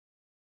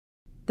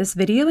This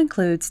video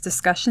includes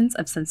discussions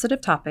of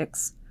sensitive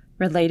topics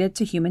related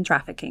to human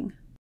trafficking.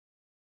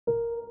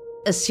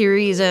 A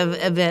series of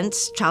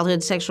events,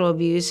 childhood sexual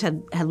abuse,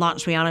 had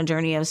launched me on a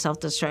journey of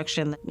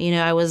self-destruction. You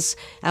know, I was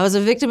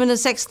a victim and a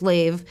sex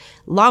slave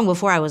long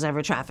before I was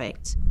ever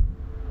trafficked.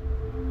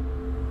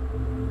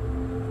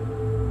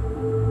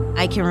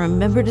 I can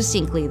remember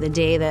distinctly the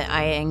day that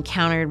I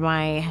encountered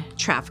my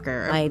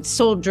trafficker. I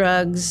sold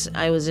drugs.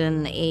 I was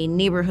in a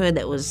neighborhood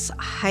that was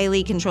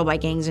highly controlled by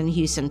gangs in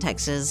Houston,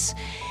 Texas.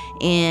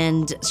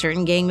 And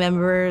certain gang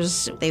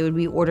members, they would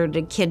be ordered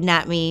to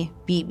kidnap me,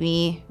 beat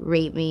me,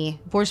 rape me,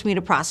 force me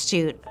to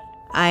prostitute.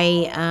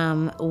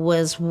 I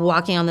was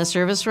walking on the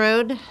service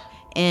road,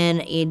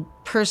 and a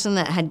person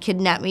that had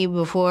kidnapped me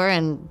before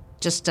and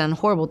just done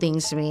horrible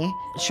things to me,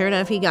 sure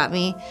enough, he got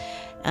me.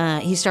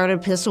 He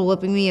started pistol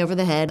whipping me over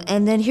the head.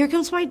 And then here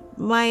comes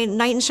my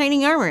knight in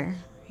shining armor.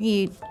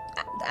 He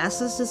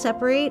asked us to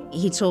separate.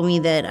 He told me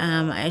that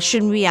I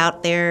shouldn't be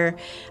out there.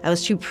 I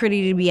was too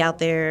pretty to be out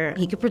there.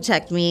 He could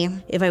protect me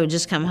if I would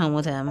just come home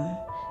with him.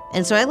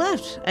 And so I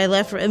left. I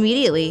left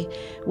immediately.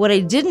 What I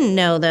didn't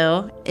know,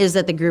 though, is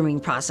that the grooming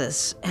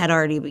process had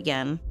already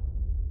begun.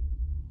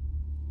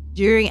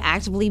 During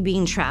actively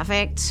being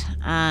trafficked,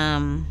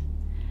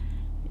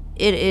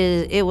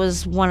 it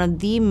was one of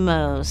the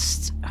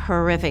most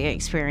horrific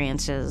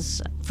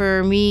experiences.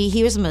 For me,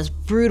 he was the most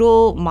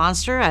brutal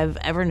monster I've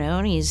ever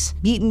known. He's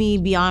beaten me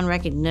beyond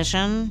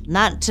recognition,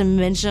 not to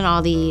mention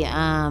all the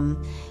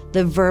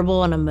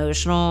verbal and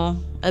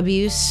emotional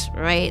abuse,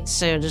 right?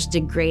 So just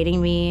degrading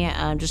me,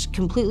 just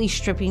completely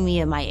stripping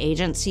me of my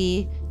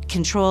agency,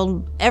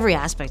 controlled every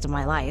aspect of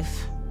my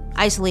life,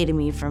 isolated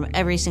me from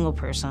every single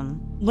person.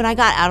 When I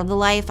got out of the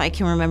life, I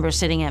can remember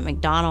sitting at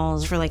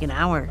McDonald's for like an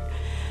hour,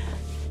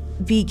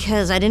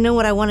 because I didn't know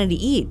what I wanted to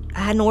eat. I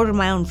hadn't ordered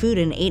my own food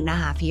in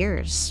 8.5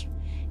 years.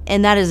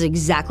 And that is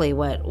exactly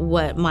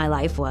what my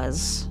life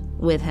was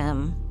with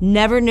him.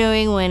 Never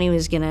knowing when he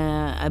was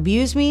gonna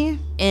abuse me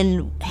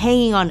and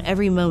hanging on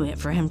every moment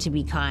for him to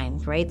be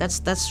kind, right?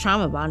 That's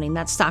trauma bonding,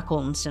 that's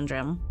Stockholm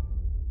syndrome.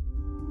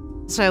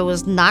 So I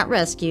was not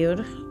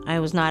rescued, I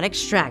was not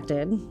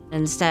extracted.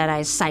 Instead,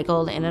 I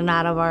cycled in and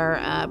out of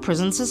our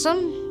prison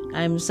system.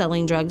 I'm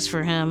selling drugs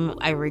for him.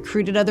 I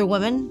recruited other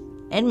women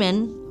and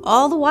men,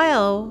 all the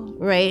while,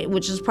 right,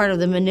 which is part of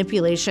the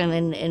manipulation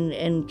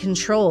and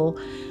control,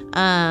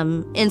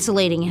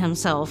 insulating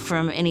himself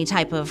from any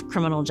type of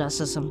criminal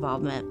justice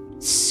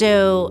involvement.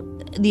 So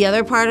the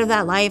other part of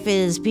that life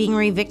is being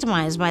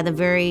re-victimized by the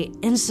very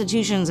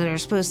institutions that are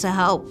supposed to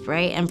help,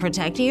 right, and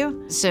protect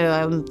you. So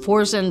I'm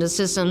forced into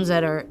systems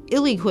that are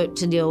ill-equipped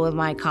to deal with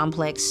my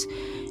complex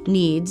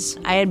needs.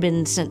 I had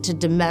been sent to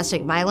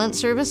domestic violence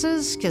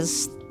services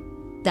because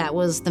that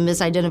was the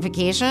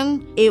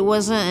misidentification. It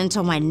wasn't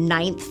until my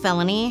 9th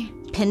felony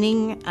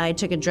pending, I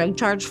took a drug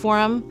charge for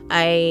him.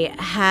 I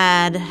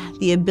had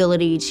the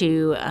ability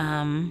to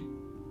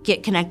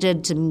get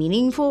connected to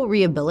meaningful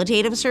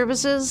rehabilitative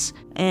services,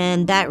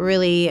 and that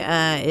really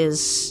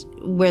is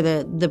where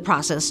the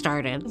process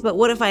started. But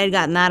what if I had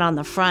gotten that on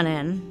the front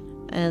end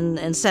and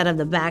instead of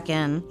the back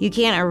end? You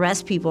can't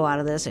arrest people out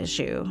of this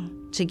issue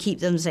to keep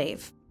them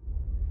safe.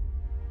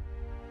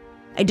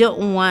 I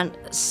don't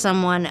want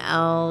someone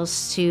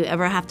else to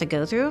ever have to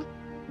go through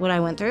what I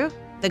went through.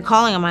 The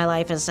calling of my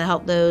life is to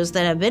help those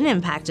that have been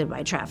impacted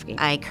by trafficking.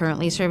 I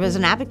currently serve as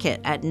an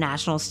advocate at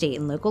national, state,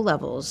 and local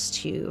levels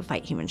to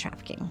fight human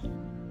trafficking.